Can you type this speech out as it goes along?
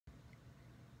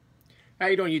How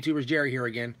you doing, YouTubers? Jerry here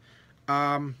again.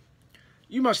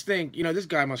 You must think, this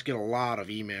guy must get a lot of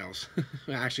emails.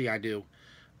 Actually, I do.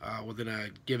 Within a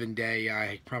given day,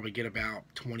 I probably get about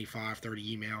 25,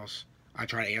 30 emails. I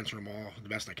try to answer them all the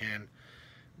best I can.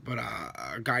 But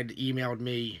a guy emailed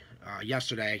me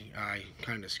yesterday. I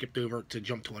kind of skipped over to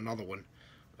jump to another one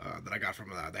that I got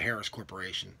from the Harris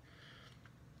Corporation.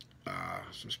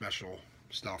 Some special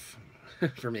stuff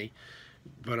for me.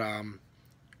 But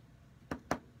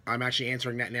I'm actually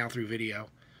answering that now through video.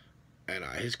 And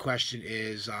his question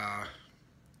is,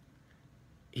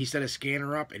 he set his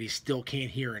scanner up and he still can't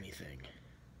hear anything.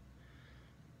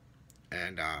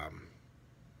 And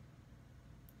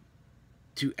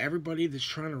to everybody that's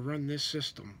trying to run this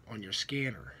system on your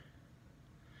scanner,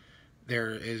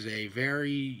 there is a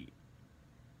very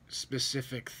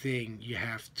specific thing you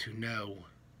have to know,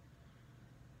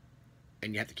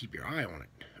 and you have to keep your eye on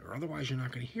it, or otherwise you're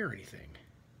not going to hear anything.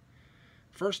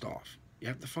 First off, you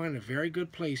have to find a very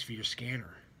good place for your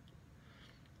scanner.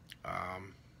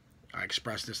 I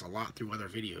expressed this a lot through other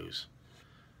videos.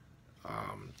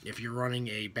 If you're running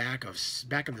a back of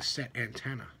the set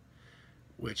antenna,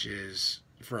 which is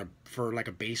for like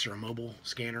a base or a mobile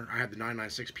scanner, I have the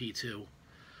 996P2,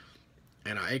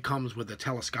 and it comes with a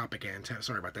telescopic antenna.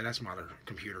 Sorry about that. That's my other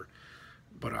computer,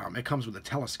 but it comes with a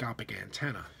telescopic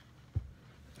antenna,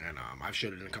 and I've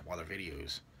showed it in a couple other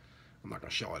videos. I'm not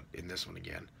going to show it in this one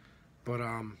again. But,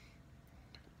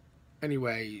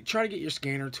 anyway, try to get your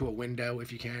scanner to a window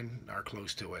if you can, or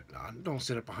close to it. Don't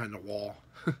sit it behind the wall.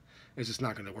 It's just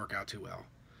not going to work out too well,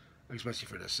 especially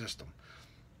for this system.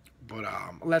 But,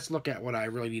 let's look at what I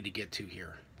really need to get to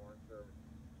here.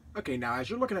 Okay, now, as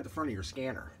you're looking at the front of your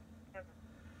scanner,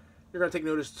 you're going to take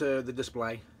notice to the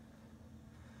display.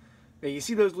 Now, you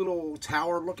see those little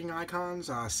tower-looking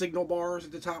icons, signal bars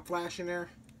at the top flashing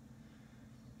there?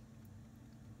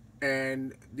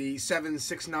 And the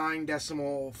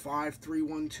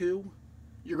 769.5312,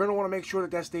 you're going to want to make sure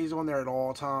that that stays on there at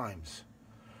all times.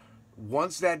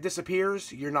 Once that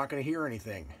disappears, you're not going to hear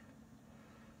anything.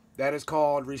 That is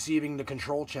called receiving the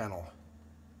control channel.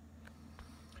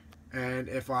 And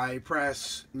if I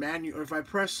press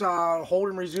hold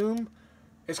and resume,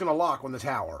 it's going to lock on the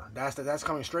tower. That's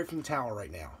coming straight from the tower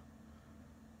right now.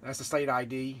 That's the site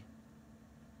ID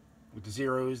with the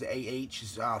zeros. The AH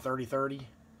is 3030.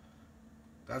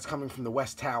 That's coming from the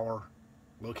West Tower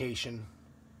location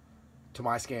to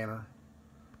my scanner.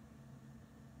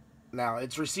 Now,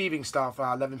 it's receiving stuff,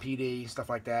 11 PD, stuff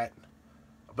like that,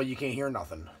 but you can't hear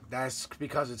nothing. That's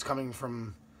because it's coming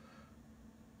from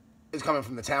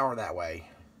the tower that way,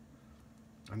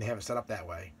 and they have it set up that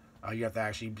way. You have to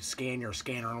actually scan your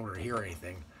scanner in order to hear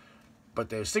anything. But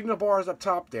the signal bars up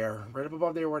top there, right up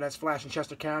above there where that's flashing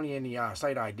Chester County and the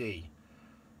site ID,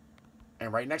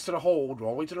 and right next to the hold,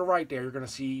 all the way to the right there, you're going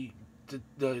to see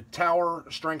the tower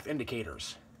strength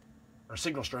indicators. Or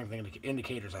signal strength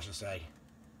indicators, I should say.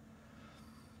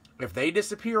 If they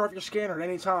disappear off your scanner at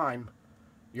any time,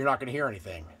 you're not going to hear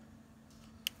anything.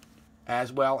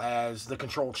 As well as the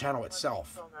control channel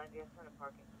itself,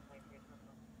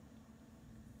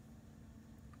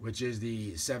 which is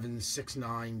the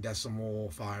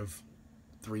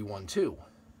 769.5312.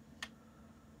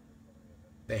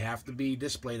 They have to be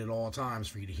displayed at all times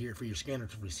for you to hear, for your scanner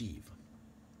to receive.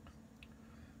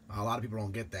 A lot of people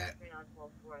don't get that.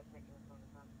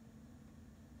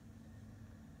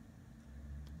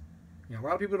 Yeah, a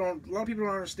lot of people don't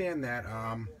understand that.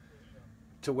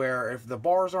 To where if the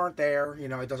bars aren't there,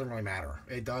 it doesn't really matter.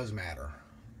 It does matter.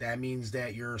 That means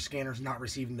that your scanner's not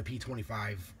receiving the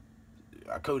P25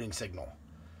 coding signal,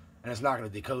 and it's not going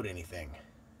to decode anything.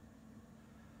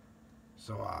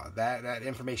 So that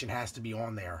information has to be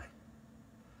on there.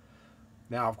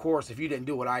 Now, of course, if you didn't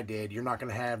do what I did, you're not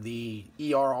going to have the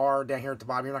ERR down here at the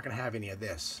bottom. You're not going to have any of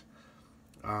this.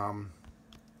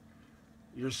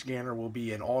 Your scanner will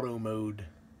be in auto mode.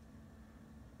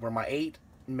 Where my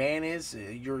 8-man is,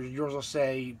 yours will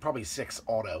say probably 6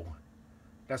 auto.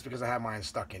 That's because I have mine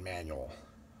stuck in manual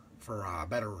for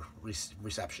better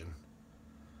reception.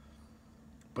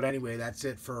 But anyway, that's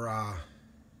it for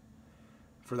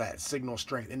that signal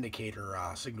strength indicator,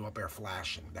 signal up there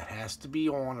flashing. That has to be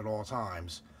on at all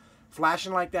times.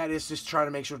 Flashing like that is just trying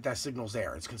to make sure that signal's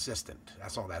there. It's consistent.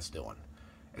 That's all that's doing.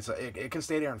 It can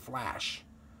stay there and flash.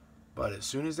 But as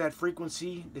soon as that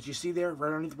frequency that you see there, right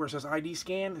underneath where it says ID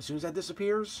scan, as soon as that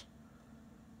disappears,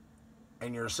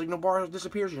 and your signal bar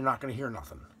disappears, you're not going to hear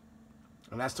nothing.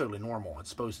 And that's totally normal. It's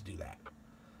supposed to do that.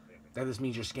 That just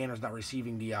means your scanner's not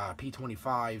receiving the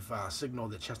P25 signal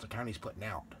that Chester County's putting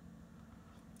out.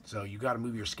 So you got to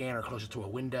move your scanner closer to a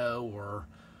window or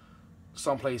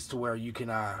someplace to where you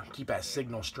can keep that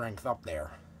signal strength up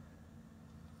there.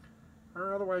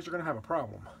 or otherwise you're going to have a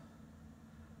problem.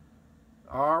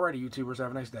 Alrighty, YouTubers,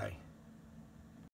 have a nice day.